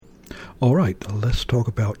All right, let's talk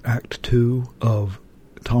about Act 2 of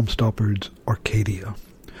Tom Stoppard's Arcadia.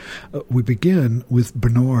 We begin with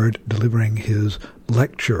Bernard delivering his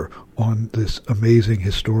lecture on this amazing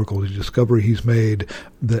historical discovery he's made,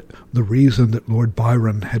 that the reason that Lord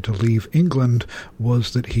Byron had to leave England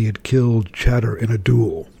was that he had killed Chatter in a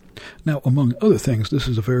duel. Now, among other things, this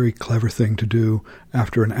is a very clever thing to do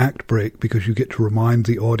after an act break, because you get to remind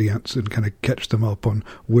the audience and kind of catch them up on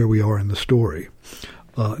where we are in the story.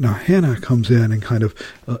 Now, Hannah comes in and kind of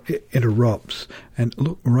interrupts, and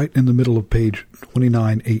look, right in the middle of page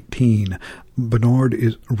 2918, Bernard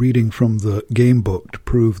is reading from the game book to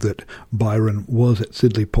prove that Byron was at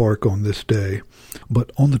Sidley Park on this day.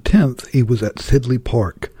 But on the 10th, he was at Sidley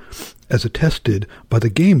Park, as attested by the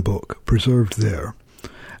game book preserved there.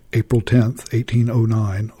 April 10th,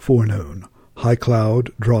 1809, forenoon. High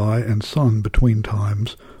cloud, dry, and sun between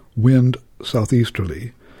times. Wind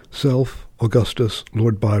southeasterly. Self, Augustus,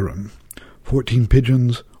 Lord Byron. 14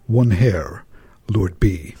 pigeons, 1 hare, Lord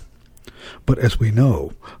B. But as we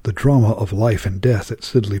know, the drama of life and death at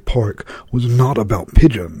Sidley Park was not about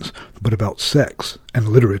pigeons, but about sex and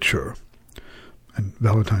literature. And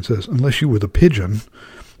Valentine says, unless you were the pigeon,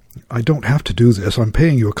 I don't have to do this. I'm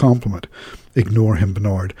paying you a compliment. Ignore him,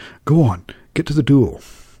 Bernard. Go on. Get to the duel.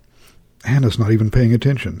 Hannah's not even paying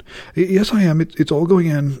attention. Yes, I am. It's all going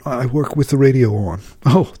in. I work with the radio on.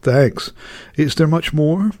 Oh, thanks. Is there much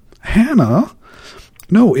more? Hannah?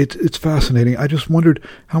 No, it's fascinating. I just wondered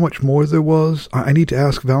how much more there was. I need to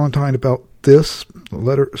ask Valentine about this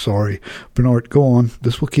letter. Sorry. Bernard, go on.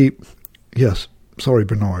 This will keep. Yes. Sorry,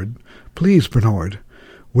 Bernard. Please, Bernard.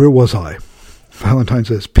 Where was I? Valentine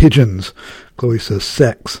says, pigeons. Chloe says,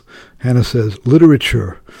 sex. Hannah says,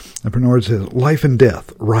 literature. And Bernard says, life and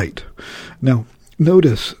death. Right. Now,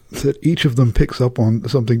 notice that each of them picks up on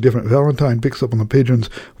something different. Valentine picks up on the pigeons.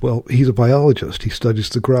 Well, he's a biologist. He studies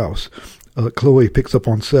the grouse. Chloe picks up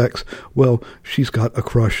on sex. Well, she's got a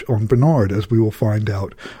crush on Bernard, as we will find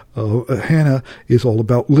out. Hannah is all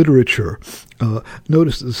about literature.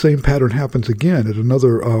 Notice that the same pattern happens again at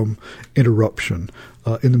another interruption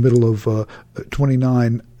in the middle of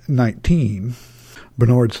 29:19.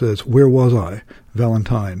 Bernard says, where was I?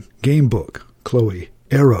 Valentine, game book. Chloe,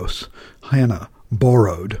 Eros. Hannah,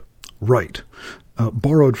 borrowed. Right.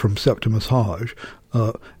 Borrowed from Septimus Hodge.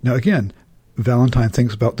 Now again, Valentine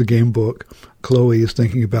thinks about the game book. Chloe is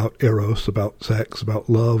thinking about Eros, about sex, about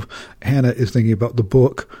love. Hannah is thinking about the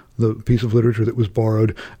book, the piece of literature that was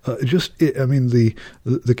borrowed. The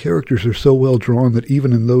characters are so well drawn that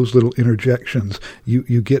even in those little interjections,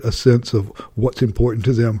 you get a sense of what's important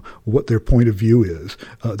to them, what their point of view is.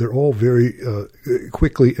 They're all very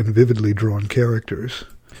quickly and vividly drawn characters.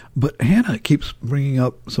 But Hannah keeps bringing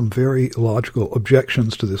up some very logical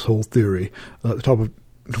objections to this whole theory. At the top of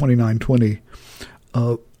 29:20,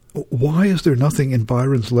 why is there nothing in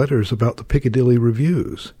Byron's letters about the Piccadilly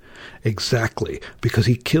reviews? Exactly, because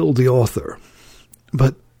he killed the author.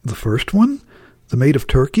 But the first one, The Maid of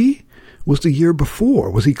Turkey, was the year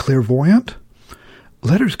before. Was he clairvoyant?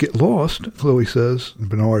 Letters get lost, Chloe says. And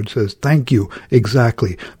Bernard says, thank you,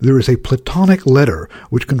 exactly. There is a platonic letter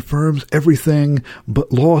which confirms everything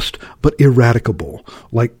but lost but ineradicable,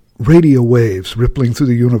 like radio waves rippling through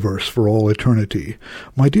the universe for all eternity.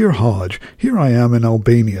 My dear Hodge, here I am in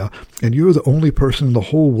Albania, and you're the only person in the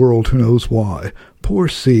whole world who knows why. Poor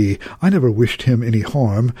C. I never wished him any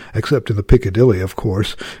harm, except in the Piccadilly, of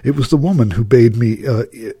course. It was the woman who bade me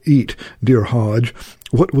eat, dear Hodge.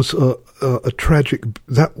 What a tragic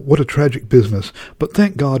business, but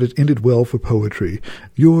thank God it ended well for poetry.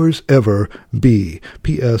 Yours ever, B.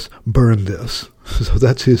 P.S. Burn this. So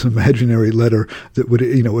that's his imaginary letter that would,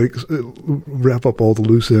 wrap up all the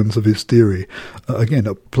loose ends of his theory. Again,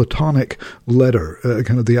 a platonic letter,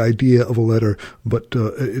 kind of the idea of a letter, but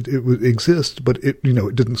it would exist, but it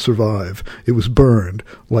didn't survive. It was burned,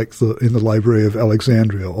 like in the Library of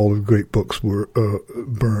Alexandria, all the great books were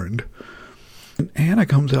burned. And Hannah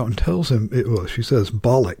comes out and tells him, she says,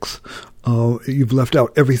 bollocks, you've left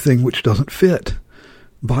out everything which doesn't fit.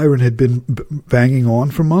 Byron had been banging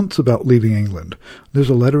on for months about leaving England.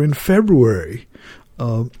 There's a letter in February.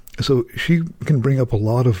 So she can bring up a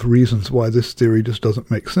lot of reasons why this theory just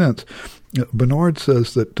doesn't make sense. Bernard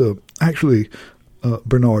says that,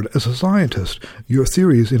 Bernard, as a scientist, your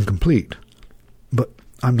theory is incomplete. But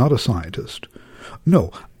I'm not a scientist.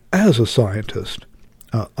 No, as a scientist,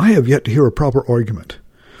 I have yet to hear a proper argument.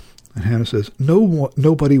 And Hannah says,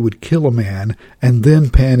 nobody would kill a man and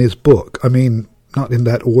then pan his book. I mean, not in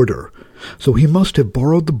that order. So he must have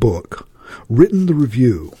borrowed the book, written the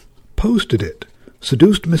review, posted it,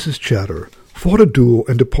 seduced Mrs. Chatter, fought a duel,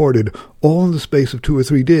 and departed all in the space of 2 or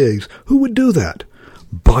 3 days. Who would do that?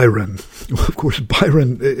 Byron. Well, of course,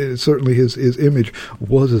 Byron, certainly his image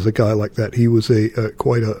was as a guy like that. He was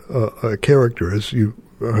quite a character, as you,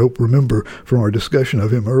 I hope, remember from our discussion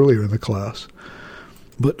of him earlier in the class.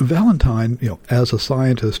 But Valentine, as a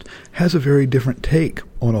scientist, has a very different take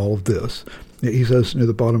on all of this. He says near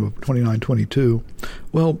the bottom of 2922,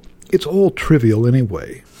 well, it's all trivial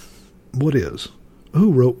anyway. What is?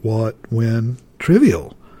 Who wrote what, when?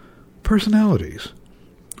 Trivial. Personalities.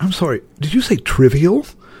 I'm sorry, did you say trivial?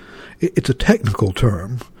 It's a technical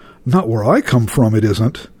term. Not where I come from, it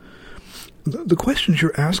isn't. The questions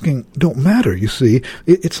you're asking don't matter, you see.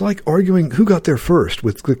 It's like arguing who got there first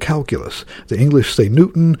with the calculus. The English say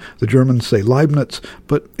Newton, the Germans say Leibniz,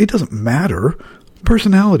 but it doesn't matter.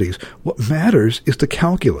 Personalities. What matters is the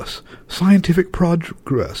calculus, scientific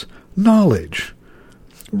progress, knowledge.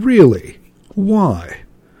 Really? Why?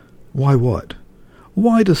 Why what?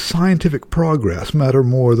 Why does scientific progress matter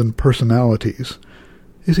more than personalities?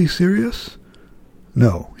 Is he serious?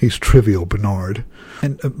 No, he's trivial, Bernard.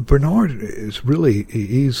 And Bernard is really,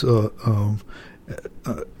 he's on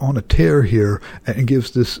a tear here and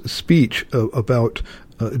gives this speech about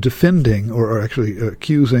defending or actually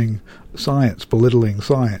accusing science, belittling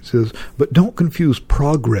science. But don't confuse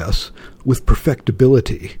progress with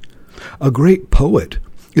perfectibility. A great poet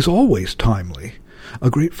is always timely. A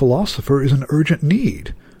great philosopher is an urgent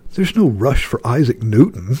need. There's no rush for Isaac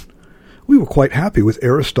Newton. We were quite happy with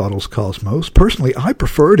Aristotle's cosmos. Personally, I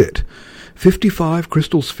preferred it. 55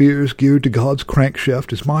 crystal spheres geared to God's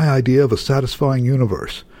crankshaft is my idea of a satisfying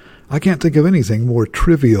universe. I can't think of anything more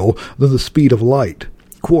trivial than the speed of light.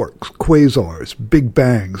 Quarks, quasars, big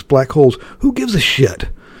bangs, black holes. Who gives a shit?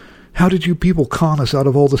 How did you people con us out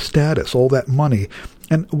of all the status, all that money?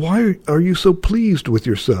 And why are you so pleased with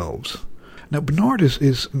yourselves? Now, Bernard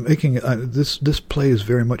is making this play is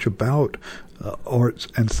very much about arts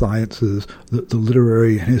and sciences, the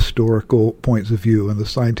literary and historical points of view and the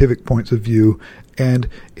scientific points of view. And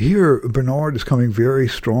here Bernard is coming very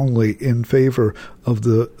strongly in favor of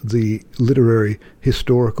the literary,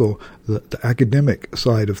 historical, the academic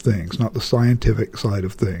side of things, not the scientific side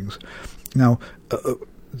of things. Now,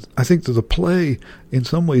 I think that the play in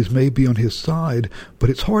some ways may be on his side, but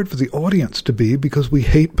it's hard for the audience to be because we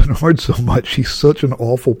hate Bernard so much. He's such an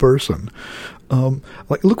awful person.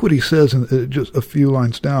 Look what he says in just a few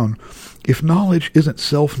lines down. If knowledge isn't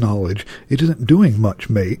self-knowledge, it isn't doing much,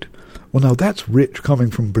 mate. Well, now that's rich coming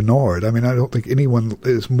from Bernard. I mean, I don't think anyone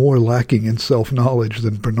is more lacking in self-knowledge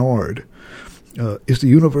than Bernard. Is the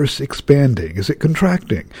universe expanding? Is it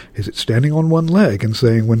contracting? Is it standing on one leg and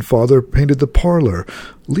saying, when Father painted the parlor,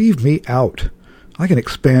 leave me out. I can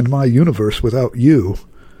expand my universe without you.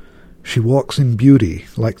 She walks in beauty,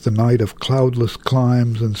 like the night of cloudless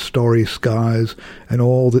climes and starry skies, and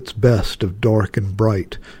all that's best of dark and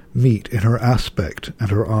bright meet in her aspect and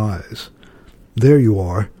her eyes. There you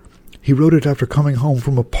are. He wrote it after coming home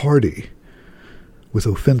from a party. With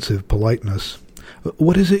offensive politeness.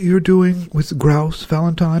 What is it you're doing with grouse,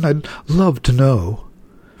 Valentine? I'd love to know.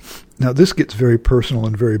 Now, this gets very personal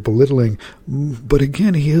and very belittling, but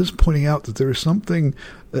again, he is pointing out that there is something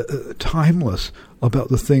timeless about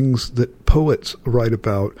the things that poets write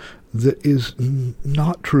about that is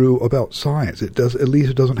not true about science. It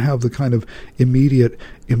doesn't have the kind of immediate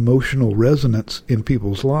emotional resonance in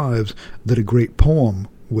people's lives that a great poem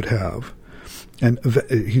would have. And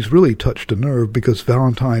he's really touched a nerve because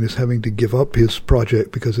Valentine is having to give up his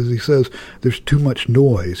project because, as he says, there's too much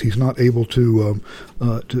noise. He's not able to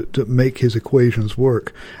make his equations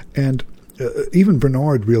work. And even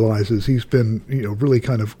Bernard realizes he's been, really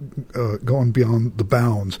kind of gone beyond the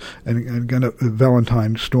bounds. And kind of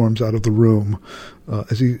Valentine storms out of the room.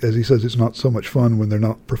 As he says, it's not so much fun when they're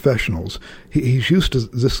not professionals. He's used to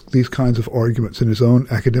these kinds of arguments in his own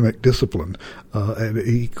academic discipline, and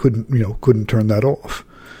he couldn't turn that off.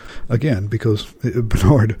 Again, because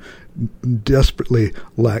Bernard desperately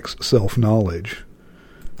lacks self-knowledge.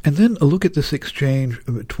 And then a look at this exchange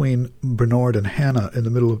between Bernard and Hannah in the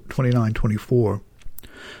middle of 29:24.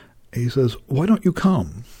 He says, "Why don't you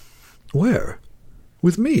come?" "Where?"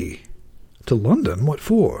 "With me." "To London? What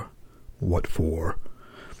for?" "What for?"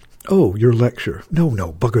 "Oh, your lecture." No,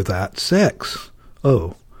 bugger that. Sex."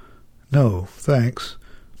 "Oh, no, thanks."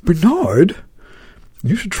 "Bernard!"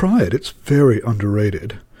 "You should try it. It's very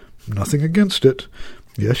underrated." "Nothing against it."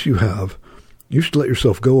 "Yes, you have. You should let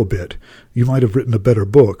yourself go a bit. You might have written a better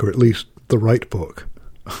book, or at least the right book."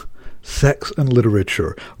 Sex and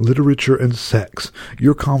literature, literature and sex.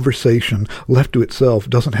 Your conversation, left to itself,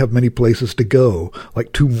 doesn't have many places to go,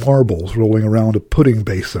 like two marbles rolling around a pudding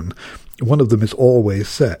basin. One of them is always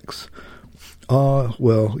sex. Ah,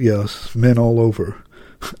 well, yes, men all over.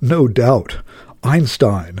 No doubt.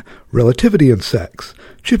 Einstein, relativity and sex.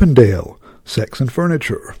 Chippendale, sex and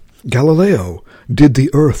furniture. Galileo, did the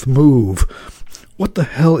earth move? What the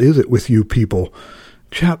hell is it with you people?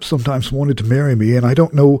 Chaps sometimes wanted to marry me, and I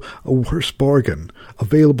don't know a worse bargain.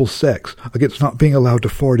 Available sex against not being allowed to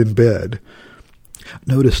fart in bed.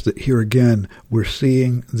 Notice that here again we're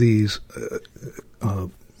seeing these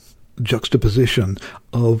juxtaposition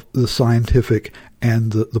of the scientific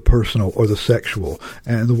and the personal or the sexual.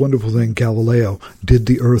 And the wonderful thing, Galileo, did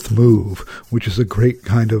the earth move, which is a great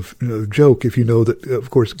kind of joke if you know that,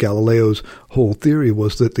 of course, Galileo's whole theory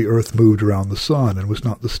was that the earth moved around the sun and was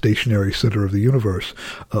not the stationary center of the universe.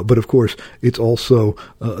 But, of course, it's also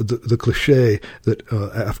the cliche that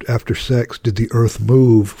after sex, did the earth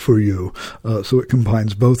move for you? So it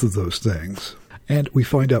combines both of those things. And we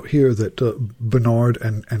find out here that Bernard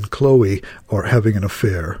and Chloe are having an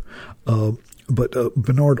affair. But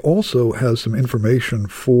Bernard also has some information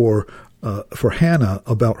for Hannah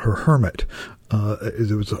about her hermit.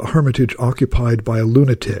 There was a hermitage occupied by a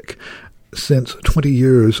lunatic since 20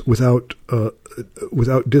 years without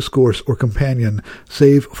discourse or companion,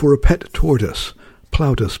 save for a pet tortoise,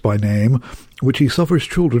 Plautus by name, which he suffers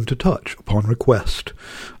children to touch upon request.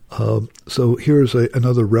 So here's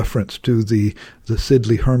another reference to the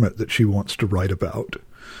Sidley hermit that she wants to write about.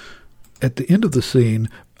 At the end of the scene,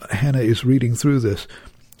 Hannah is reading through this.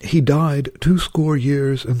 He died 70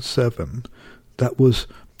 years. That was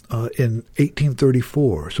in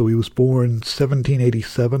 1834. So he was born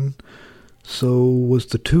 1787. So was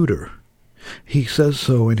the tutor. He says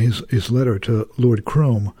so in his letter to Lord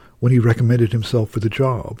Crome when he recommended himself for the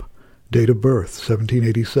job. Date of birth,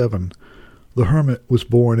 1787. The hermit was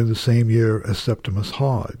born in the same year as Septimus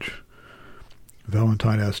Hodge.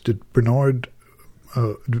 Valentine asked, did Bernard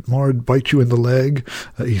bite you in the leg?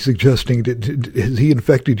 He's suggesting, has he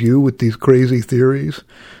infected you with these crazy theories?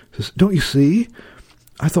 He says, don't you see?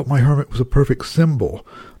 I thought my hermit was a perfect symbol,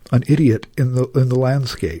 an idiot in the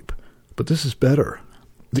landscape. But this is better.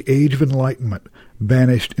 The age of enlightenment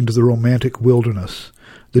banished into the romantic wilderness.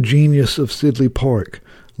 The genius of Sidley Park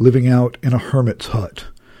living out in a hermit's hut.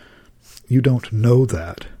 You don't know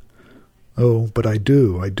that. Oh, but I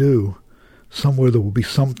do. Somewhere there will be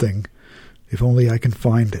something, if only I can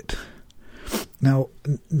find it. Now,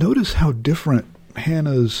 notice how different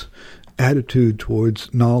Hannah's attitude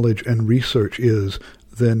towards knowledge and research is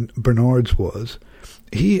than Bernard's was.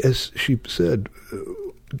 He, as she said,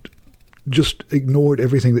 just ignored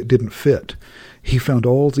everything that didn't fit. He found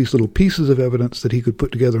all these little pieces of evidence that he could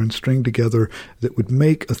put together and string together that would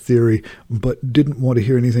make a theory, but didn't want to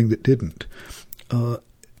hear anything that didn't.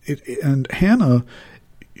 And Hannah,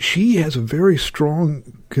 she has a very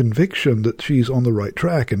strong conviction that she's on the right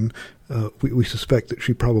track, and we suspect that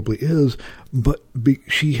she probably is, but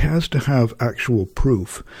she has to have actual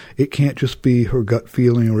proof. It can't just be her gut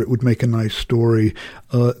feeling or it would make a nice story.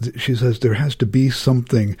 She says there has to be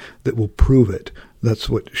something that will prove it. That's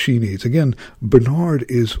what she needs. Again, Bernard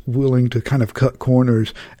is willing to kind of cut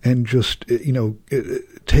corners and just,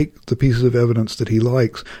 take the pieces of evidence that he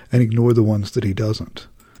likes and ignore the ones that he doesn't.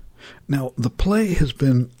 Now, the play has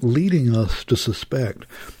been leading us to suspect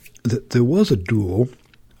that there was a duel,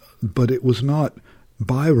 but it was not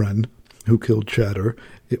Byron who killed Chatter,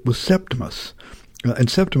 it was Septimus.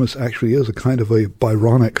 And Septimus actually is a kind of a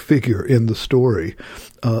Byronic figure in the story.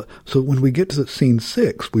 So when we get to scene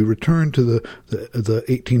 6, we return to the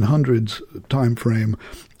 1800s time frame.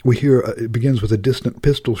 We hear it begins with a distant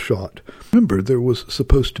pistol shot. Remember, there was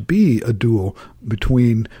supposed to be a duel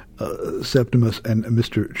between Septimus and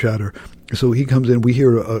Mr. Chatter. So he comes in, we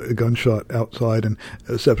hear a gunshot outside, and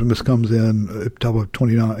Septimus comes in at top of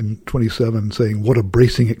 29 and 27 saying, what a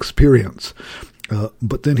bracing experience.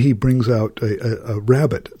 But then he brings out a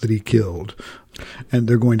rabbit that he killed, and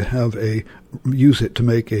they're going to use it to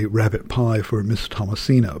make a rabbit pie for Miss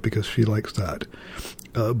Thomasina because she likes that.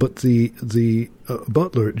 But the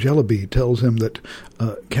butler, Jellyby, tells him that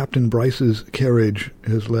Captain Bryce's carriage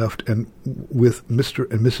has left, and with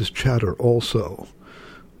Mr. and Mrs. Chatter also.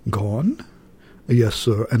 Gone? Yes,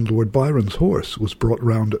 sir, and Lord Byron's horse was brought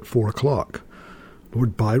round at 4 o'clock.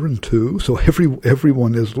 Lord Byron, too? So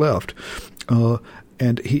everyone is left.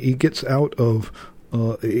 And he gets out of,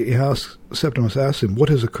 Septimus asks him, what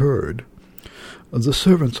has occurred? The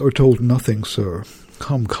servants are told nothing, sir.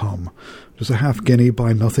 Come. Does a half-guinea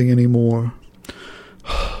buy nothing any more?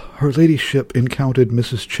 Her ladyship encountered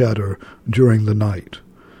Mrs. Chatter during the night.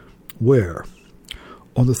 Where?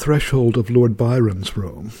 On the threshold of Lord Byron's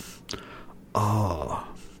room. Ah.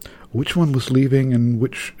 Which one was leaving and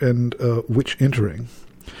which entering?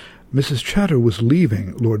 Mrs. Chatter was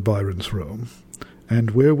leaving Lord Byron's room.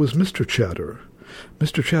 And where was Mr. Chatter?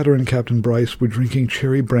 Mr. Chatter and Captain Bryce were drinking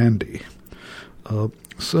cherry brandy.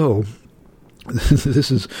 So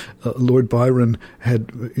this is Lord Byron had,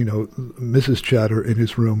 Mrs. Chatter in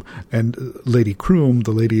his room, and Lady Croom,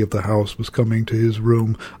 the lady of the house, was coming to his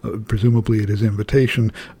room, presumably at his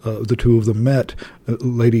invitation. The two of them met.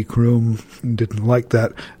 Lady Croom didn't like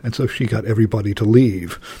that, and so she got everybody to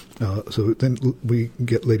leave. So then we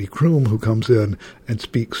get Lady Croom, who comes in and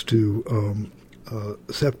speaks to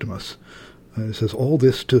Septimus. It says, all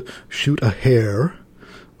this to shoot a hare,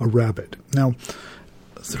 a rabbit. Now,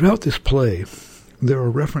 throughout this play, there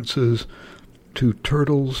are references to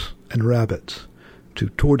turtles and rabbits, to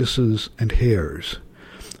tortoises and hares.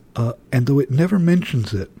 And though it never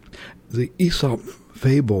mentions it, the Aesop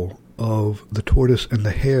fable of the tortoise and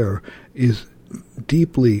the hare is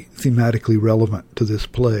deeply thematically relevant to this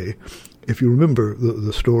play. If you remember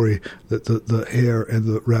the story that the hare and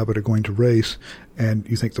the rabbit are going to race, and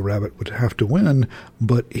you think the rabbit would have to win,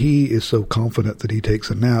 but he is so confident that he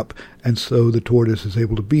takes a nap, and so the tortoise is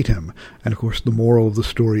able to beat him. And of course the moral of the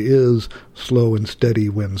story is, slow and steady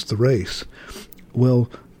wins the race.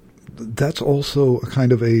 Well, that's also a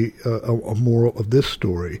kind of a moral of this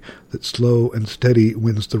story, that slow and steady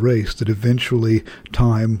wins the race, that eventually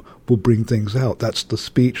time will bring things out. That's the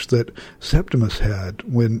speech that Septimus had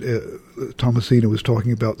when Thomasina was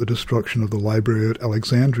talking about the destruction of the library at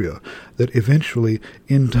Alexandria, that eventually,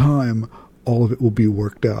 in time, all of it will be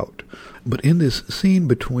worked out. But in this scene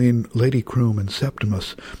between Lady Croom and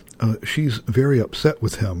Septimus, she's very upset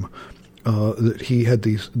with him, that he had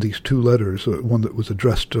these two letters, one that was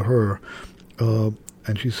addressed to her,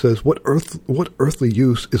 and she says, what earthly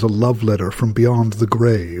use is a love letter from beyond the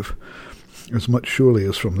grave? As much surely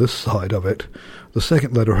as from this side of it. The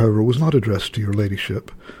second letter, however, was not addressed to your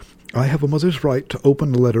ladyship. I have a mother's right to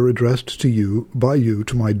open a letter addressed to you, by you,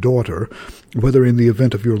 to my daughter, whether in the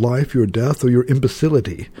event of your life, your death, or your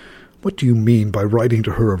imbecility. What do you mean by writing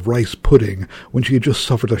to her of rice pudding, when she had just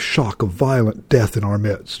suffered a shock of violent death in our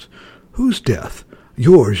midst? Whose death?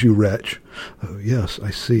 Yours, you wretch. Oh, yes,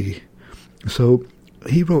 I see. So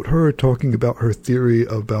he wrote her talking about her theory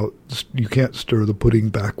about you can't stir the pudding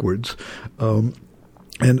backwards. And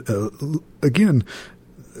again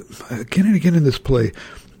and again in this play,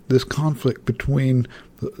 this conflict between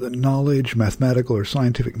the knowledge, mathematical or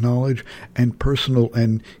scientific knowledge, and personal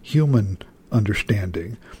and human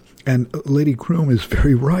understanding. And Lady Croom is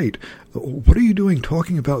very right. What are you doing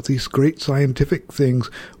talking about these great scientific things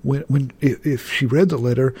when if she read the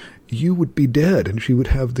letter, you would be dead, and she would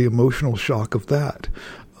have the emotional shock of that.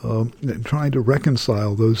 And trying to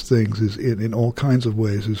reconcile those things is in all kinds of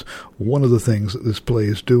ways is one of the things that this play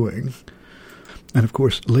is doing. And of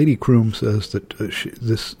course, Lady Croom says that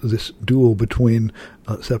this duel between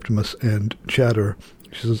Septimus and Chatter,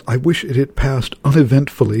 she says, I wish it had passed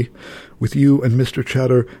uneventfully, with you and Mr.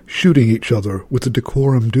 Chatter shooting each other with the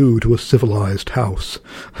decorum due to a civilized house.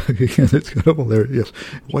 Again, it's kind of hilarious.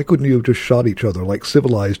 Why couldn't you have just shot each other like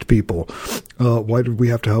civilized people? Why did we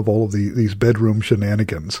have to have all of these bedroom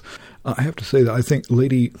shenanigans? I have to say that I think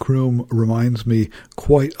Lady Croom reminds me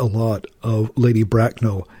quite a lot of Lady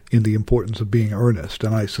Bracknell in the importance of being earnest,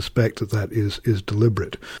 and I suspect that is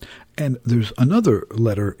deliberate. And there's another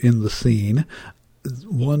letter in the scene,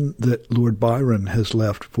 one that Lord Byron has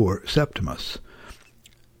left for Septimus.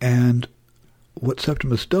 And what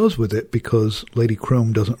Septimus does with it, because Lady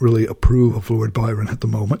Croom doesn't really approve of Lord Byron at the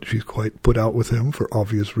moment, she's quite put out with him for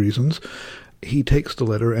obvious reasons, he takes the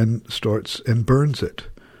letter and starts and burns it.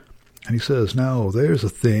 And he says, now there's a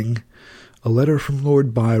thing, a letter from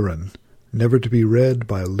Lord Byron, never to be read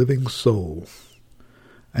by a living soul.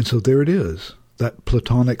 And so there it is, that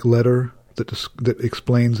Platonic letter that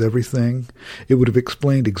explains everything. It would have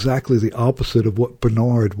explained exactly the opposite of what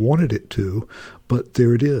Bernard wanted it to, but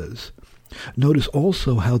there it is. Notice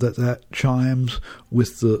also how that chimes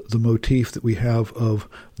with the motif that we have of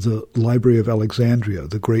the Library of Alexandria,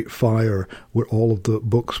 the great fire where all of the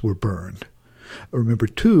books were burned. Remember,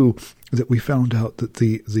 too, that we found out that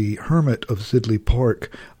the hermit of Sidley Park,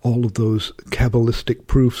 all of those Kabbalistic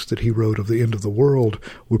proofs that he wrote of the end of the world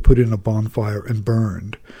were put in a bonfire and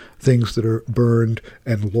burned. Things that are burned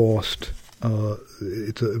and lost.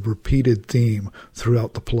 It's a repeated theme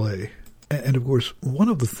throughout the play. And of course, one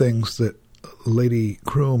of the things that Lady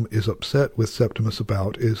Croom is upset with Septimus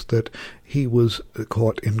about is that he was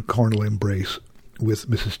caught in carnal embrace with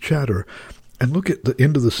Mrs. Chatter. And look at the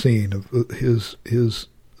end of the scene of his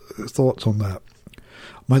thoughts on that.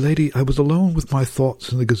 My lady, I was alone with my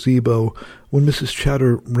thoughts in the gazebo when Mrs.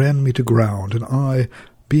 Chatter ran me to ground, and I,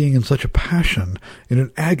 being in such a passion, in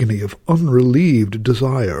an agony of unrelieved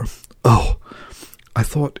desire. Oh, I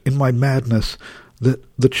thought in my madness that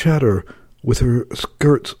the Chatter with her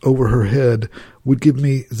skirts over her head, would give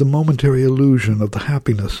me the momentary illusion of the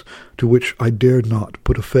happiness to which I dared not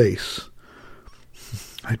put a face.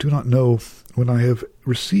 I do not know when I have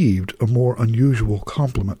received a more unusual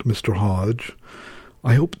compliment, Mr. Hodge.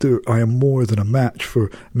 I hope I am more than a match for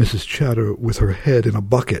Mrs. Chatter with her head in a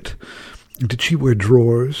bucket. Did she wear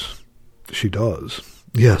drawers? She does.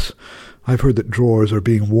 Yes, I've heard that drawers are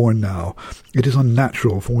being worn now. It is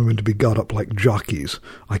unnatural for women to be got up like jockeys.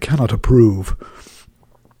 I cannot approve.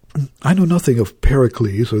 I know nothing of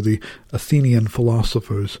Pericles or the Athenian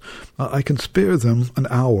philosophers. I can spare them an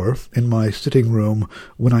hour in my sitting room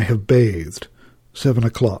when I have bathed. 7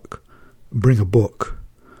 o'clock. Bring a book.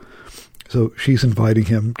 So she's inviting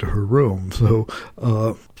him to her room. So,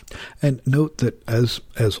 and note that as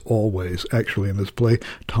always, actually in this play,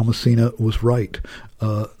 Thomasina was right,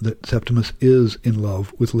 that Septimus is in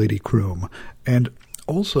love with Lady Croom. And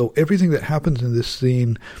also, everything that happens in this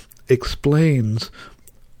scene explains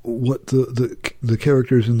what the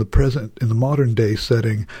characters in the modern day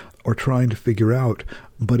setting are trying to figure out,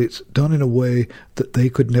 but it's done in a way that they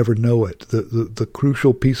could never know it. The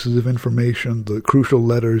crucial pieces of information, the crucial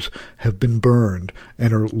letters have been burned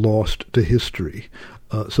and are lost to history.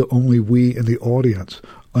 So only we in the audience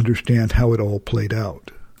understand how it all played out.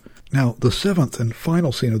 Now, the seventh and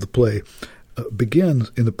final scene of the play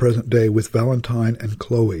begins in the present day with Valentine and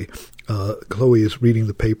Chloe. Chloe is reading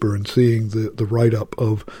the paper and seeing the write-up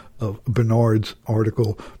of Bernard's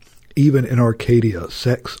article, Even in Arcadia,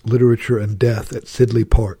 Sex, Literature, and Death at Sidley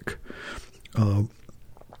Park.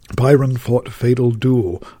 Byron fought a fatal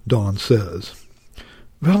duel, Dawn says.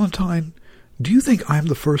 Valentine, do you think I'm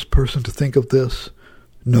the first person to think of this?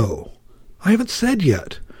 No, I haven't said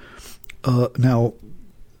yet. Now,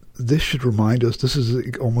 this should remind us, this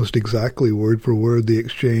is almost exactly word for word the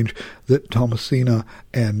exchange that Thomasina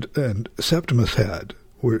and Septimus had,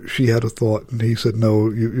 where she had a thought and he said,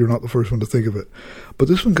 no, you're not the first one to think of it. But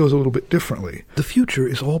this one goes a little bit differently. The future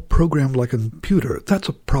is all programmed like a computer. That's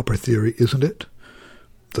a proper theory, isn't it?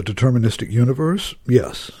 The deterministic universe?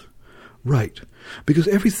 Yes. Right. Because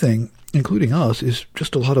everything, including us, is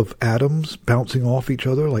just a lot of atoms bouncing off each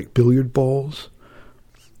other like billiard balls.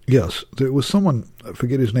 Yes, there was someone, I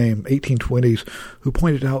forget his name, 1820s, who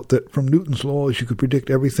pointed out that from Newton's laws you could predict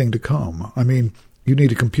everything to come. I mean, you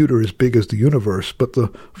need a computer as big as the universe, but the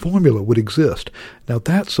formula would exist. Now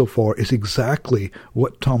that, so far, is exactly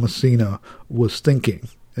what Thomasina was thinking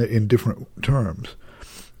in different terms.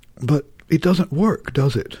 But it doesn't work,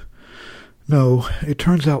 does it? No, it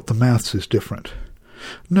turns out the maths is different.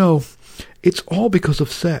 No, it's all because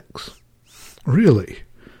of sex. Really?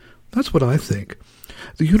 That's what I think.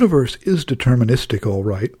 The universe is deterministic, all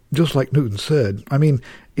right, just like Newton said. I mean,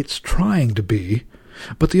 it's trying to be,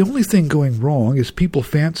 but the only thing going wrong is people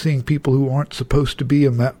fancying people who aren't supposed to be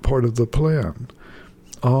in that part of the plan.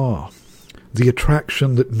 Ah, the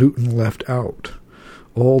attraction that Newton left out,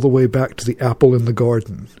 all the way back to the apple in the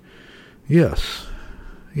garden. Yes,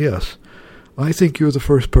 I think you're the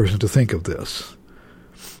first person to think of this.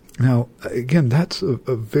 Now, again, that's a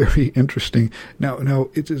very interesting... Now,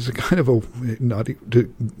 it is a kind of a... Not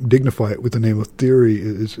to dignify it with the name of theory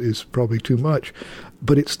is probably too much,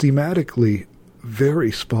 but it's thematically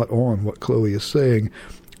very spot on what Chloe is saying.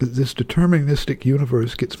 This deterministic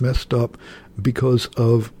universe gets messed up because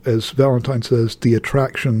of, as Valentine says, the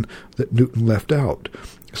attraction that Newton left out.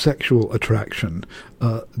 Sexual attraction.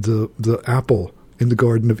 The apple in the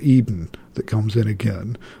Garden of Eden that comes in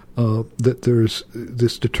again. That there's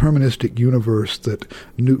this deterministic universe that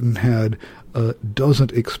Newton had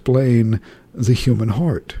doesn't explain the human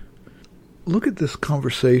heart. Look at this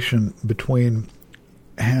conversation between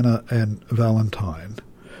Hannah and Valentine.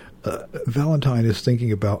 Valentine is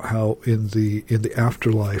thinking about how in the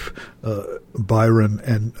afterlife Byron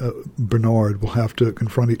and Bernard will have to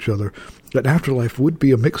confront each other. That afterlife would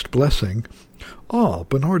be a mixed blessing. Ah,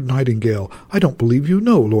 Bernard Nightingale, I don't believe you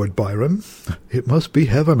know Lord Byron. It must be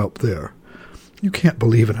heaven up there. You can't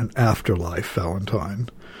believe in an afterlife, Valentine.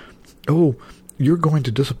 Oh, you're going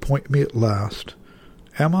to disappoint me at last.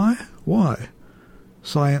 Am I? Why?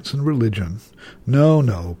 Science and religion.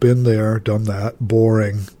 No, been there, done that,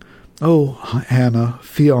 boring. Oh, Hannah,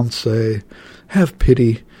 fiancée, have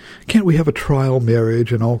pity. Can't we have a trial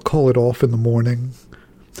marriage and I'll call it off in the morning?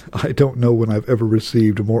 I don't know when I've ever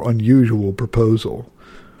received a more unusual proposal.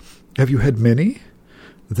 Have you had many?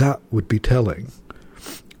 That would be telling.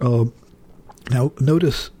 Now,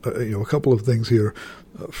 notice a couple of things here.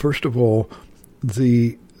 First of all,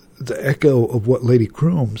 the echo of what Lady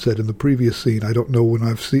Croom said in the previous scene. I don't know when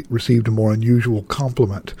I've received a more unusual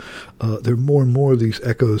compliment. There are more and more of these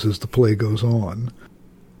echoes as the play goes on.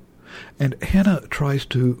 And Hannah tries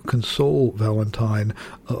to console Valentine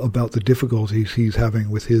about the difficulties he's having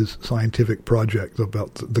with his scientific project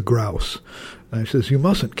about the grouse. And she says, "You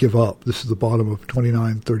mustn't give up." This is the bottom of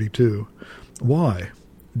 2932. "Why?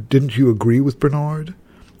 Didn't you agree with Bernard?"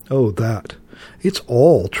 "Oh, that. It's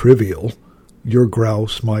all trivial. Your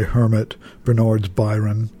grouse, my hermit, Bernard's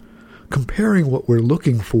Byron. Comparing what we're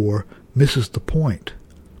looking for misses the point.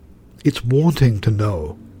 It's wanting to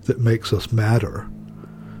know that makes us matter.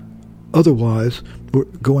 Otherwise, we're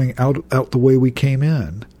going out the way we came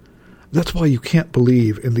in. That's why you can't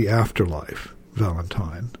believe in the afterlife,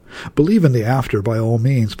 Valentine. Believe in the after by all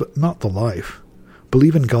means, but not the life.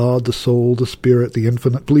 Believe in God, the soul, the spirit, the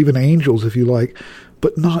infinite. Believe in angels, if you like,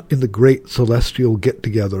 but not in the great celestial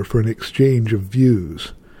get-together for an exchange of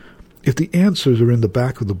views. If the answers are in the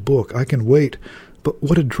back of the book, I can wait, but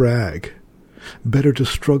what a drag. Better to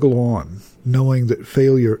struggle on, knowing that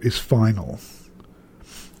failure is final."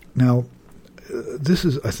 Now, this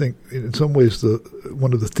is, I think, in some ways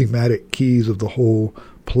one of the thematic keys of the whole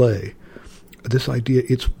play. This idea,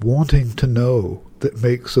 it's wanting to know that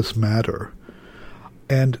makes us matter.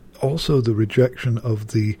 And also the rejection of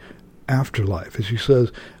the afterlife. As she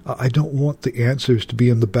says, I don't want the answers to be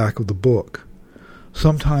in the back of the book.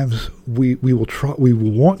 Sometimes we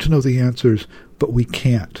will want to know the answers, but we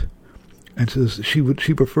can't. And says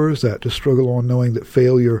she prefers that to struggle on knowing that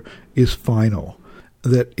failure is final,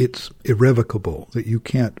 that it's irrevocable, that you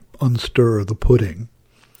can't unstir the pudding.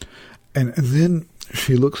 And then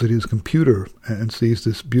she looks at his computer and sees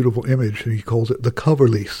this beautiful image, and he calls it the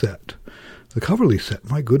Coverley set. The Coverley set,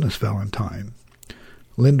 my goodness, Valentine.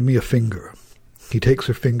 Lend me a finger. He takes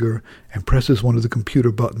her finger and presses one of the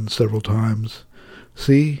computer buttons several times.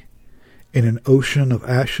 See? In an ocean of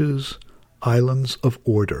ashes, islands of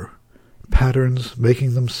order. Patterns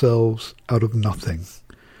making themselves out of nothing.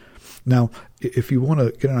 Now, if you want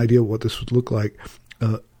to get an idea of what this would look like,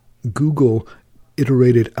 Google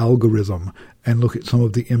iterated algorithm and look at some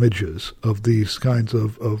of the images of these kinds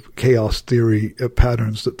of chaos theory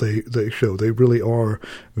patterns that they show. They really are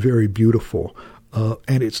very beautiful.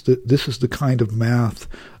 And this is the kind of math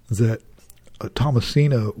that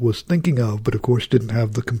Thomasina was thinking of, but of course didn't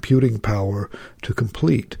have the computing power to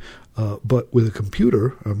complete. But with a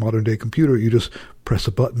computer, a modern-day computer, you just press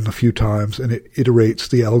a button a few times and it iterates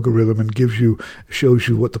the algorithm and shows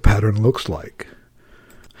you what the pattern looks like.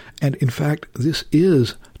 And in fact, this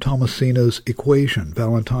is Thomasina's equation.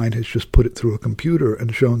 Valentine has just put it through a computer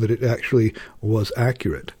and shown that it actually was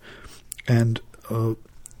accurate. And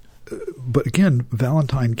but again,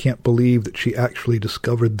 Valentine can't believe that she actually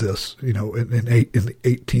discovered this, in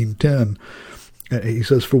 1810. And he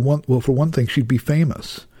says, for one thing, she'd be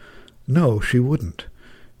famous. No, she wouldn't.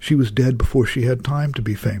 She was dead before she had time to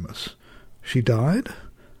be famous. She died?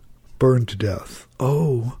 Burned to death.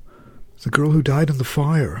 Oh, the girl who died in the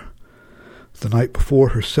fire. The night before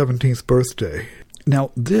her 17th birthday.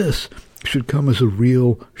 Now, this should come as a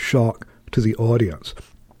real shock to the audience.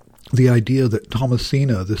 The idea that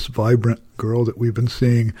Thomasina, this vibrant girl that we've been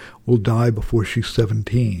seeing, will die before she's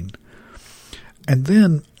 17. And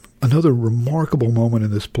then another remarkable moment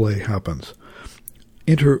in this play happens.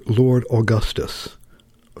 Enter Lord Augustus,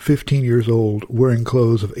 15 years old, wearing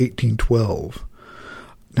clothes of 1812.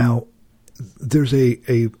 Now, there's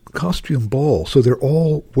a costume ball, so they're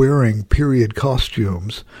all wearing period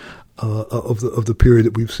costumes of the period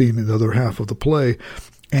that we've seen in the other half of the play,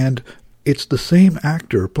 and it's the same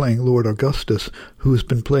actor playing Lord Augustus who has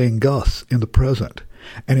been playing Gus in the present.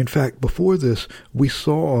 And in fact, before this, we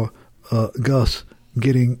saw Gus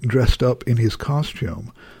getting dressed up in his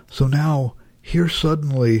costume. So now, here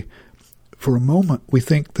suddenly, for a moment, we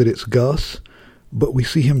think that it's Gus, but we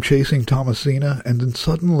see him chasing Thomasina, and then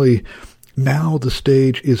suddenly, now the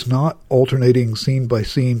stage is not alternating scene by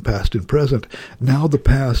scene, past and present. Now the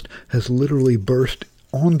past has literally burst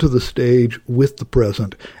onto the stage with the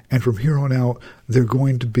present, and from here on out, they're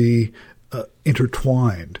going to be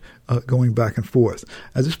intertwined, going back and forth.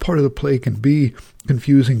 Now, this part of the play can be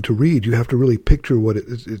confusing to read. You have to really picture what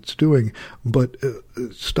it's doing, but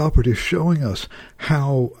Stoppard is showing us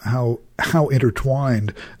how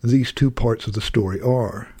intertwined these two parts of the story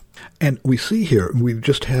are. And we see here, we've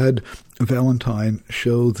just had Valentine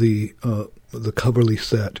show the Coverley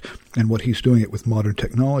set and what he's doing it with modern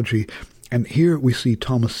technology. And here we see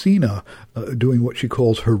Thomasina doing what she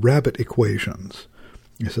calls her rabbit equations.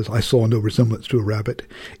 It says, I saw no resemblance to a rabbit.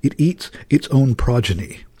 It eats its own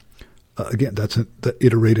progeny. Again, that's the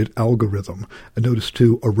iterated algorithm. And notice,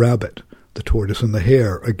 too, a rabbit, the tortoise and the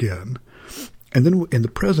hare again. And then in the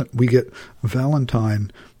present, we get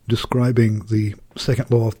Valentine describing the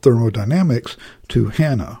second law of thermodynamics to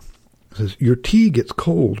Hannah. It says, your tea gets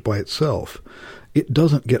cold by itself. It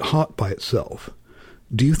doesn't get hot by itself.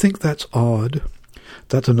 Do you think that's odd?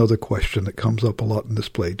 That's another question that comes up a lot in this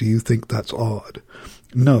play. Do you think that's odd?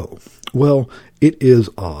 No. Well, it is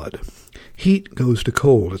odd. Heat goes to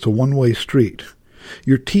cold. It's a one-way street.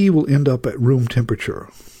 Your tea will end up at room temperature.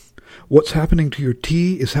 What's happening to your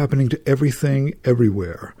tea is happening to everything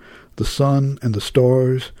everywhere. The sun and the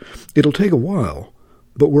stars. It'll take a while,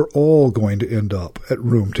 but we're all going to end up at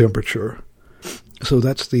room temperature. So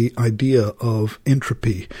that's the idea of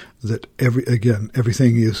entropy, that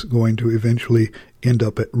everything is going to eventually end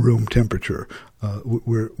up at room temperature.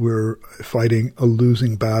 We're fighting a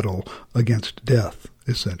losing battle against death,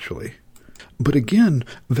 essentially. But again,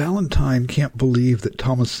 Valentine can't believe that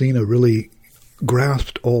Thomasina really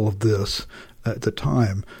grasped all of this at the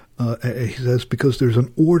time. He says, because there's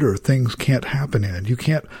an order things can't happen in. You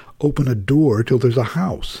can't open a door till there's a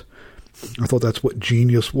house. I thought that's what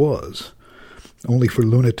genius was. Only for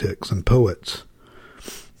lunatics and poets.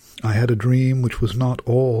 I had a dream which was not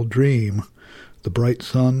all dream. The bright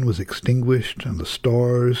sun was extinguished, and the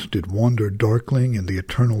stars did wander darkling in the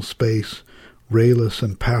eternal space, rayless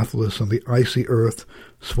and pathless on the icy earth,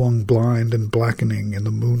 swung blind and blackening in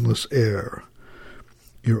the moonless air.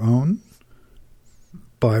 Your own?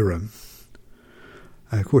 Byron.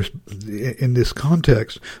 Of course, in this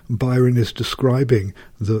context, Byron is describing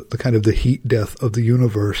the kind of the heat death of the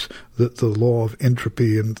universe, the law of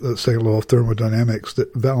entropy and the second law of thermodynamics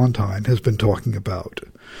that Valentine has been talking about.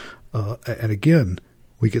 And again,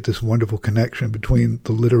 we get this wonderful connection between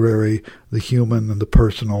the literary, the human, and the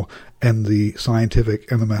personal, and the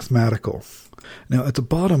scientific and the mathematical. Now, at the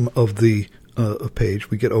bottom of the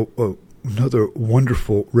page, we get another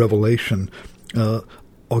wonderful revelation.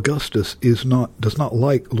 Augustus does not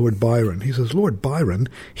like Lord Byron. He says, Lord Byron,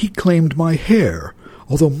 he claimed my hair,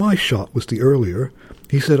 although my shot was the earlier.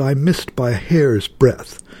 He said I missed by a hair's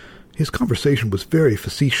breadth. His conversation was very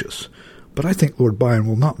facetious, but I think Lord Byron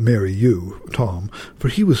will not marry you, Tom, for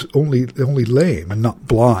he was only lame and not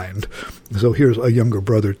blind. So here's a younger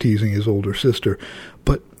brother teasing his older sister.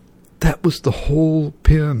 But that was the whole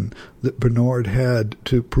pin that Bernard had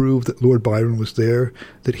to prove that Lord Byron was there,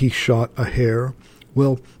 that he shot a hare.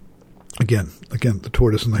 Well, again, the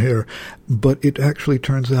tortoise and the hare, but it actually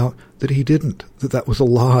turns out that he didn't, that was a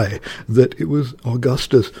lie, that it was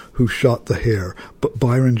Augustus who shot the hare, but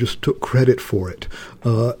Byron just took credit for it.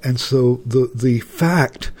 And so the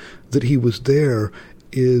fact that he was there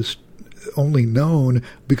is only known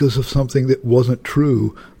because of something that wasn't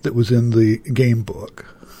true that was in the game book.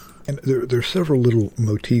 And there are several little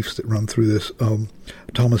motifs that run through this.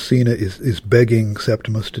 Thomasina is begging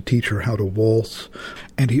Septimus to teach her how to waltz,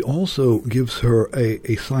 and he also gives her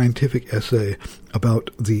a scientific essay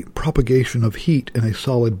about the propagation of heat in a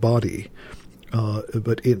solid body.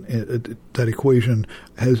 But that equation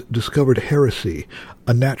has discovered heresy,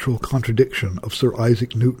 a natural contradiction of Sir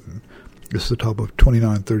Isaac Newton. This is the top of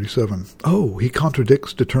 2937. Oh, he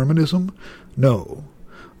contradicts determinism? No.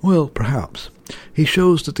 Well, perhaps. He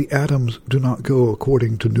shows that the atoms do not go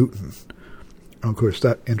according to Newton. Of course,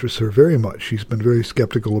 that interests her very much. She's been very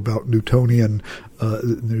skeptical about Newtonian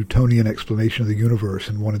explanation of the universe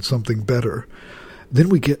and wanted something better. Then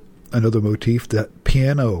we get another motif, that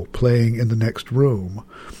piano playing in the next room.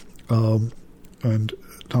 And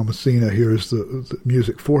Thomasina hears the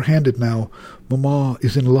music. Four-handed now, Mamma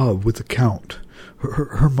is in love with the Count.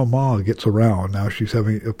 Her mama gets around. Now she's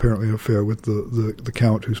having apparently an affair with the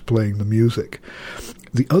Count who's playing the music.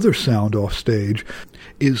 The other sound off stage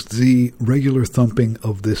is the regular thumping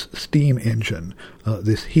of this steam engine,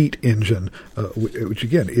 this heat engine, which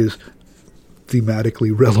again is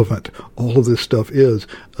thematically relevant. All of this stuff is.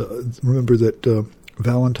 Remember that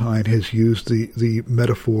Valentine has used the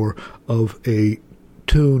metaphor of a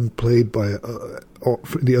tune played by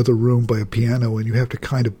the other room by a piano, and you have to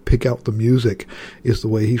kind of pick out the music, is the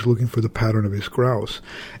way he's looking for the pattern of his grouse.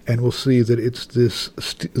 And we'll see that it's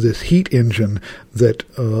this heat engine that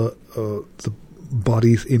the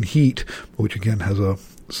bodies in heat, which again has a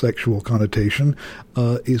sexual connotation,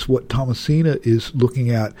 is what Thomasina is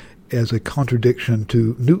looking at as a contradiction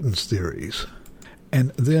to Newton's theories.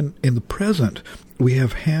 And then in the present, we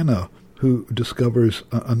have Hannah, who discovers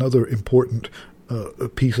another important a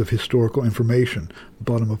piece of historical information,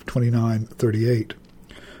 bottom of 2938.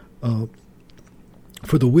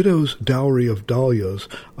 For the widow's dowry of dahlias,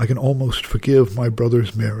 I can almost forgive my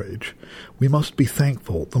brother's marriage. We must be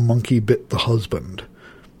thankful the monkey bit the husband.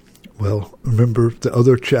 Well, remember the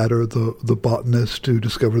other chatter, the botanist who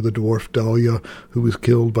discovered the dwarf dahlia who was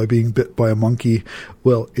killed by being bit by a monkey?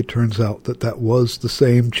 Well, it turns out that was the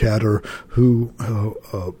same chatter who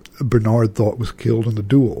Bernard thought was killed in the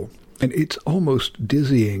duel. And it's almost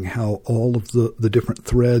dizzying how all of the different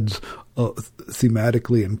threads,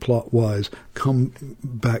 thematically and plot-wise, come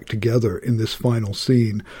back together in this final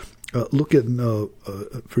scene. Look at,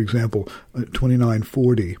 for example,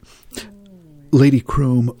 2940. Lady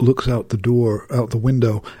Croom looks out the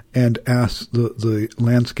window, and asks the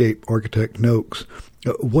landscape architect Noakes,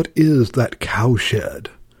 "What is that cowshed?"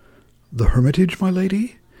 "The hermitage, my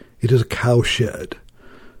lady? It is a cowshed."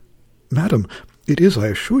 "Madam, it is, I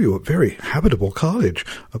assure you, a very habitable cottage,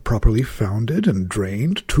 properly founded and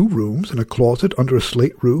drained, 2 rooms and a closet under a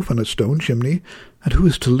slate roof and a stone chimney. And who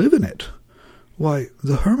is to live in it?" "Why,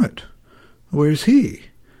 the hermit." "Where is he?"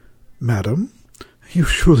 "Madam, you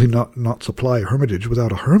surely not supply a hermitage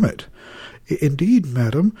without a hermit." "Indeed,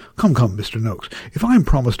 madam." Come, Mr. Noakes. If I am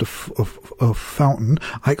promised a fountain,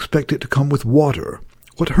 I expect it to come with water.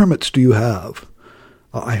 What hermits do you have?"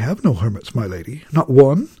 "I have no hermits, my lady. Not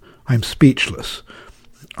one? I am speechless."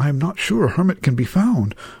 "I am not sure a hermit can be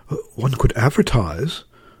found. One could advertise."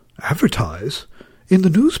 "Advertise? In the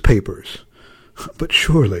newspapers." "But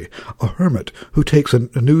surely a hermit who takes a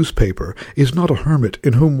newspaper is not a hermit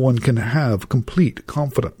in whom one can have complete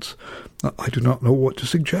confidence." "I do not know what to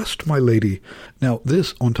suggest, my lady." Now,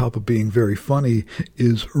 this, on top of being very funny,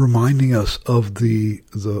 is reminding us of the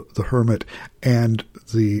hermit and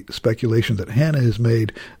the speculation that Hannah has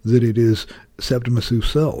made that it is Septimus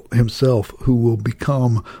himself who will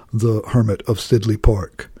become the hermit of Sidley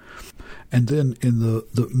Park. And then in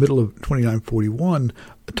the middle of 2941,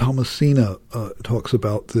 Thomasina talks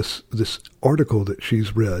about this article that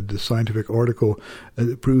she's read, this scientific article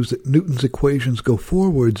that proves that Newton's equations go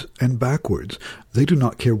forwards and backwards. They do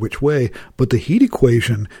not care which way, but the heat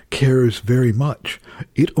equation cares very much.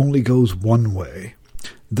 It only goes one way.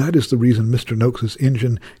 That is the reason Mr. Noakes's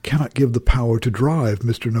engine cannot give the power to drive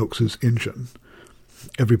Mr. Noakes's engine.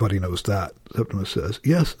 "Everybody knows that," Septimus says.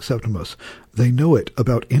 "Yes, Septimus, they know it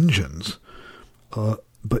about engines."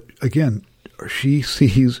 But again, she's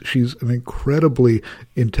an incredibly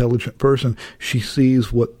intelligent person. She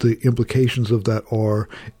sees what the implications of that are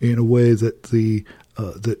in a way that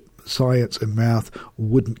that science and math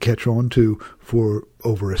wouldn't catch on to for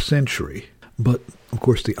over a century. But of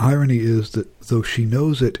course, the irony is that though she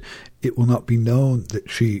knows it, it will not be known that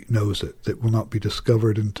she knows it. It will not be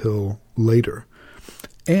discovered until later.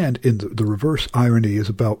 And in the reverse irony is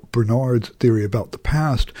about Bernard's theory about the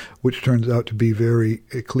past, which turns out to be very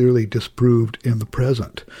clearly disproved in the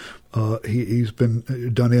present. He's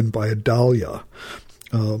been done in by a dahlia.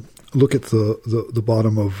 Look at the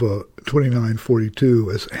bottom of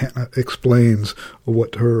 2942 as Hannah explains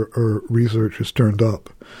what her research has turned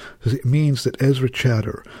up. It means that Ezra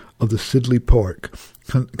Chatter of the Sidley Park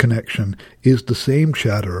connection is the same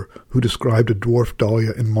Chatter who described a dwarf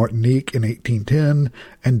dahlia in Martinique in 1810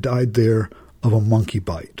 and died there of a monkey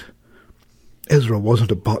bite. Ezra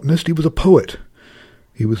wasn't a botanist, he was a poet.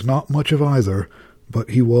 He was not much of either, but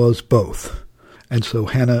he was both. And so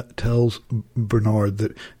Hannah tells Bernard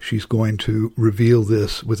that she's going to reveal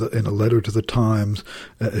this in a letter to the Times.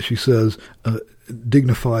 She says,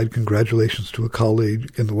 dignified congratulations to a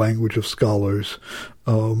colleague in the language of scholars.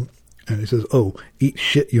 And he says, "Oh, eat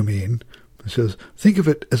shit, you mean?" He says, "Think of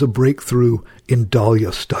it as a breakthrough in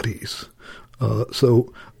dahlia studies."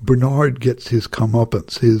 So Bernard gets his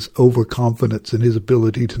comeuppance, his overconfidence in his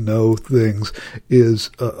ability to know things is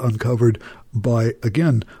uncovered by,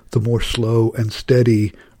 again, the more slow and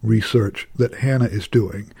steady research that Hannah is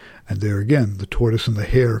doing. And there again, the tortoise and the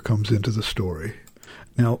hare comes into the story.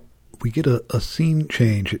 Now, we get a scene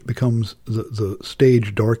change. It becomes, the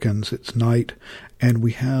stage darkens, it's night, and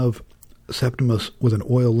we have Septimus with an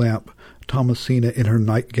oil lamp, Thomasina in her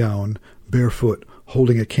nightgown, barefoot,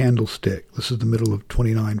 holding a candlestick. This is the middle of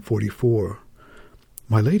 2944.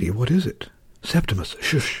 "My lady, what is it?" "Septimus,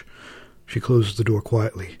 shush." She closes the door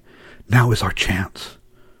quietly. "Now is our chance."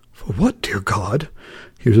 "For what, dear God?"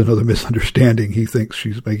 Here's another misunderstanding. He thinks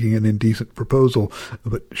she's making an indecent proposal,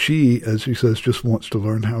 but she, as she says, just wants to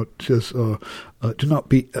learn how. Says, "Do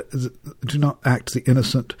not act the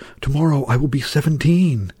innocent. Tomorrow I will be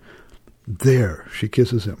 17. There, she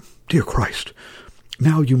kisses him. "Dear Christ,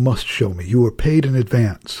 now you must show me. You are paid in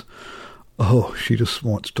advance." Oh, she just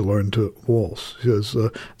wants to learn to waltz. She says,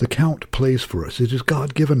 "The Count plays for us. It is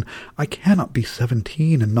God-given. I cannot be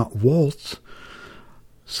 17 and not waltz."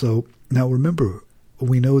 So, now remember,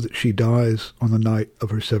 we know that she dies on the night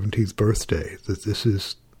of her 17th birthday, that this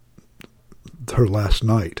is her last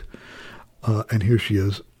night. And here she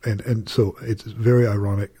is. And so it's very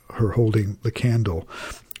ironic, her holding the candle.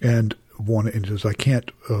 And says, "I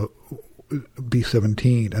can't be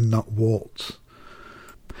 17 and not waltz."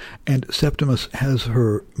 And Septimus has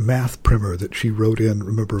her math primer that she wrote in,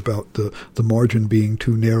 remember, about the margin being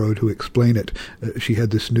too narrow to explain it. She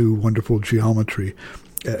had this new wonderful geometry.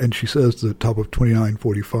 And she says at the top of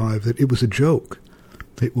 2945 that it was a joke.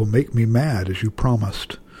 It will make me mad, as you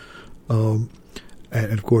promised. And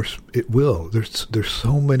of course, it will. There's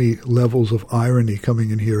so many levels of irony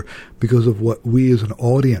coming in here because of what we as an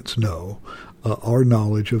audience know. Our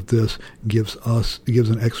knowledge of this gives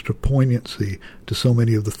an extra poignancy to so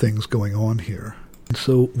many of the things going on here. And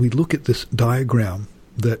so we look at this diagram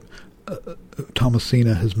that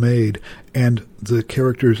Thomasina has made, and the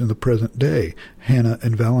characters in the present day, Hannah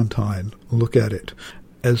and Valentine, look at it.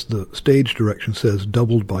 As the stage direction says,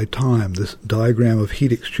 doubled by time, this diagram of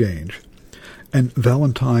heat exchange. And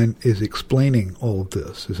Valentine is explaining all of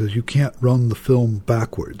this. He says, you can't run the film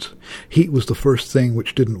backwards. Heat was the first thing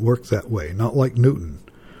which didn't work that way, not like Newton.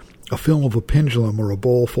 A film of a pendulum or a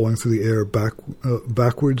ball falling through the air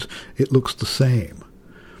backwards, it looks the same.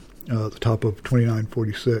 The top of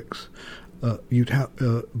 2946.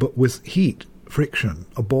 But with heat, friction,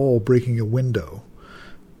 a ball breaking a window,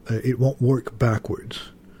 it won't work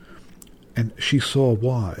backwards. And she saw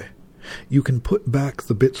why. You can put back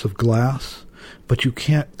the bits of glass, but you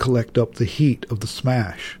can't collect up the heat of the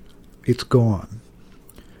smash. It's gone.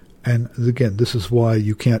 And again, this is why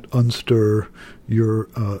you can't unstir your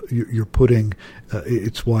pudding.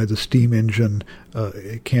 It's why the steam engine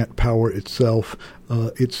it can't power itself.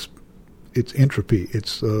 It's entropy.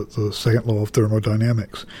 It's the second law of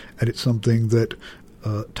thermodynamics, and it's something that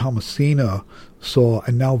Thomasina saw,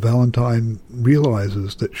 and now Valentine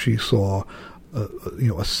realizes that she saw,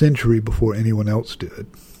 a century before anyone else did.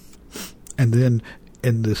 And then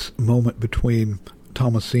in this moment between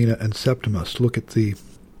Thomasina and Septimus, look at the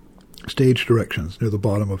stage directions near the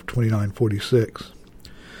bottom of 2946.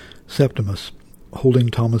 Septimus, holding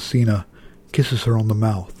Thomasina, kisses her on the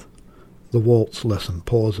mouth. The waltz lesson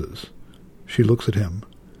pauses. She looks at him.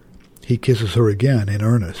 He kisses her again in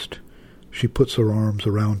earnest. She puts her arms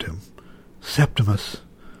around him. Septimus!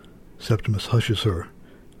 Septimus hushes her.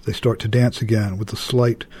 They start to dance again with the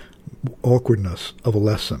slight awkwardness of a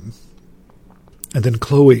lesson. And then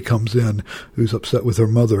Chloe comes in, who's upset with her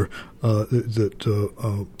mother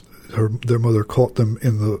their mother caught them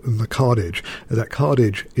in the cottage. That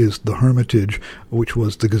cottage is the hermitage, which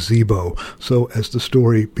was the gazebo. So as the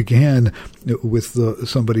story began with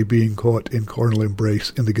somebody being caught in carnal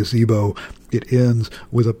embrace in the gazebo, it ends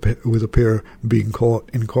with a pair being caught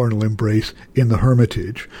in carnal embrace in the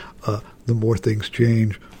hermitage. The more things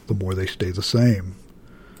change, the more they stay the same.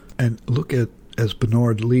 And look at, as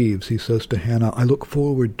Bernard leaves, he says to Hannah, I look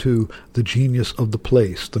forward to The Genius of the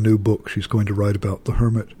Place, the new book she's going to write about the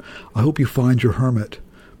hermit. I hope you find your hermit.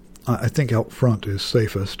 I think out front is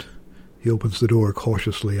safest. He opens the door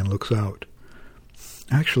cautiously and looks out.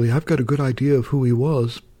 Actually, I've got a good idea of who he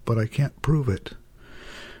was, but I can't prove it.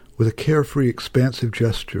 With a carefree, expansive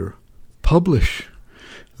gesture, publish.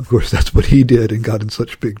 Of course, that's what he did and got in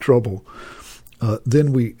such big trouble.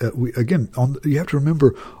 Then we again, you have to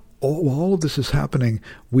remember, while all of this is happening,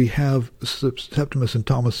 we have Septimus and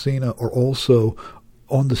Thomasina are also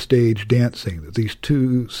on the stage dancing. These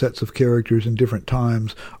two sets of characters in different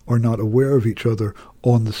times are not aware of each other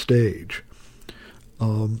on the stage.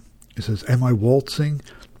 It says, am I waltzing?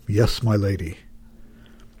 Yes, my lady.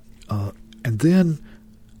 And then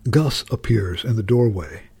Gus appears in the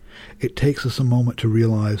doorway. It takes us a moment to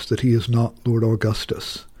realize that he is not Lord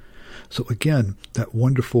Augustus. So again, that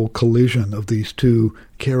wonderful collision of these two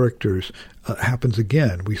characters happens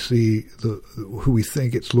again. We see who we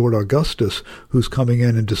think it's Lord Augustus who's coming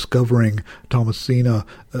in and discovering Thomasina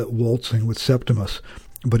waltzing with Septimus,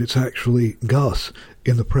 but it's actually Gus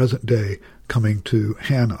in the present day coming to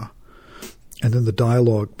Hannah. And then the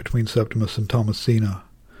dialogue between Septimus and Thomasina.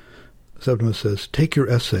 Septimus says, take your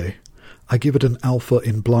essay. I give it an alpha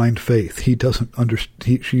in blind faith. He doesn't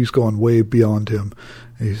understand. She's gone way beyond him.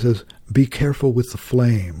 And he says, be careful with the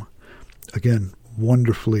flame. Again,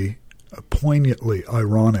 wonderfully, poignantly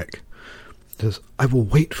ironic. He says, I will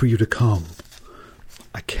wait for you to come.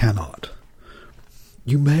 I cannot.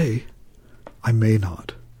 You may. I may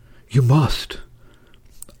not. You must.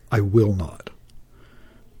 I will not.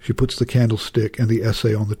 She puts the candlestick and the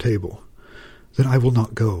essay on the table. Then I will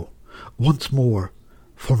not go. Once more,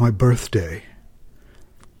 for my birthday.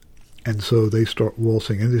 And so they start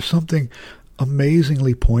waltzing. And there's something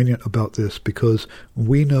amazingly poignant about this, because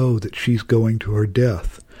we know that she's going to her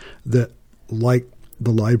death, that like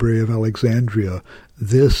the Library of Alexandria,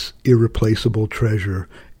 this irreplaceable treasure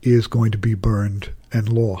is going to be burned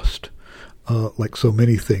and lost, like so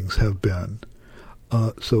many things have been.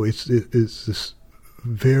 So it's this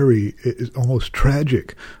very almost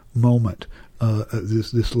tragic moment,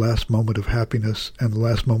 this last moment of happiness and the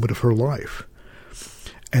last moment of her life.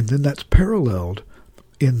 And then that's paralleled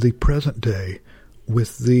in the present day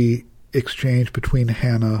with the exchange between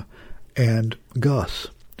Hannah and Gus.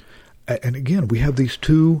 And again, we have these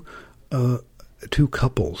two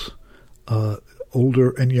couples,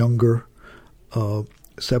 older and younger,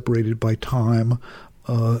 separated by time,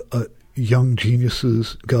 young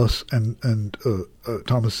geniuses, Gus and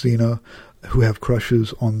Thomasina, who have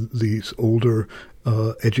crushes on these older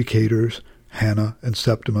educators, Hannah and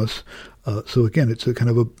Septimus. So again, it's a kind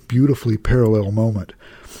of a beautifully parallel moment.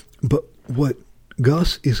 But what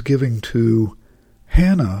Gus is giving to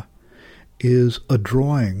Hannah is a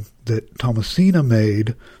drawing that Thomasina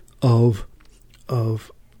made of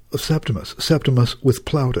Septimus with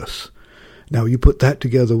Plautus. Now you put that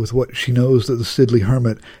together with what she knows that the Sidley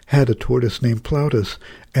hermit had a tortoise named Plautus,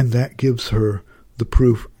 and that gives her the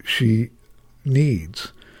proof she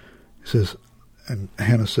needs. He says, and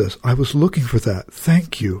Hannah says, "I was looking for that.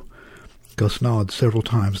 Thank you." Gus nods several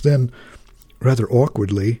times. Then, rather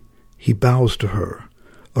awkwardly, he bows to her,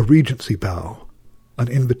 a regency bow, an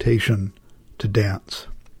invitation to dance.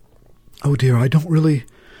 "Oh dear, I don't really..."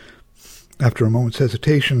 After a moment's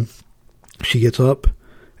hesitation, she gets up,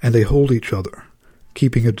 and they hold each other,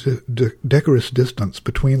 keeping a decorous distance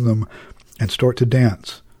between them, and start to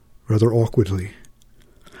dance, rather awkwardly.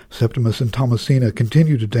 Septimus and Thomasina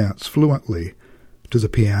continue to dance fluently to the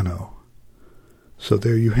piano. So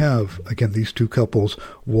there you have, again, these two couples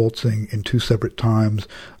waltzing in two separate times,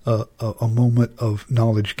 a moment of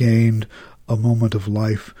knowledge gained, a moment of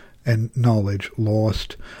life and knowledge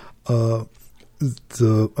lost. The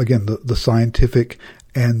scientific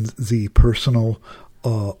and the personal,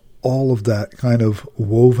 all of that kind of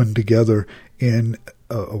woven together in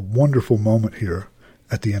a wonderful moment here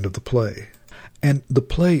at the end of the play. And the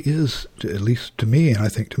play is, at least to me, and I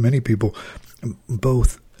think to many people,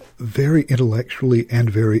 both very intellectually and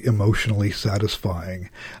very emotionally satisfying.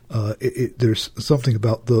 There's something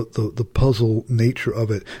about the puzzle nature of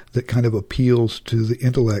it that kind of appeals to the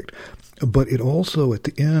intellect, but it also, at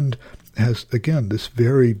the end, has, again, this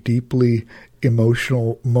very deeply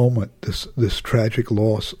emotional moment, this tragic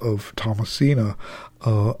loss of Thomasina,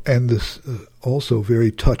 and this also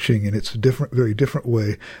very touching in its very different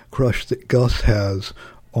way crush that Gus has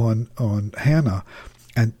on Hannah.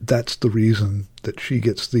 And that's the reason that she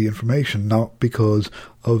gets the information, not because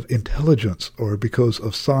of intelligence or because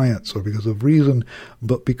of science or because of reason,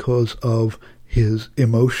 but because of his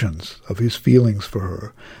emotions, of his feelings for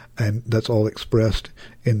her. And that's all expressed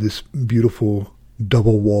in this beautiful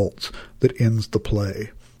double waltz that ends the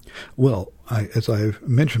play. Well, as I've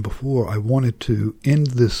mentioned before, I wanted to end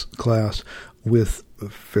this class with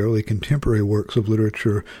fairly contemporary works of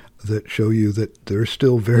literature that show you that there's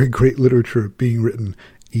still very great literature being written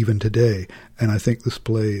even today, and I think this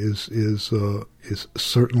play is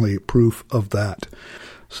certainly proof of that.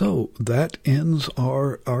 So that ends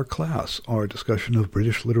our class, our discussion of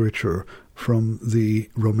British literature from the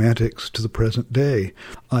Romantics to the present day.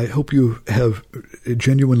 I hope you have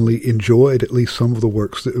genuinely enjoyed at least some of the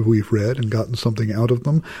works that we've read and gotten something out of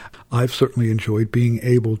them. I've certainly enjoyed being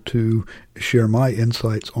able to share my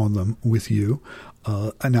insights on them with you.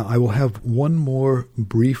 And now I will have one more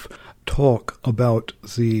brief talk about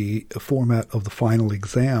the format of the final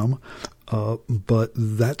exam, but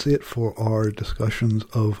that's it for our discussions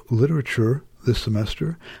of literature this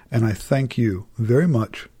semester, and I thank you very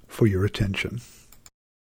much for your attention.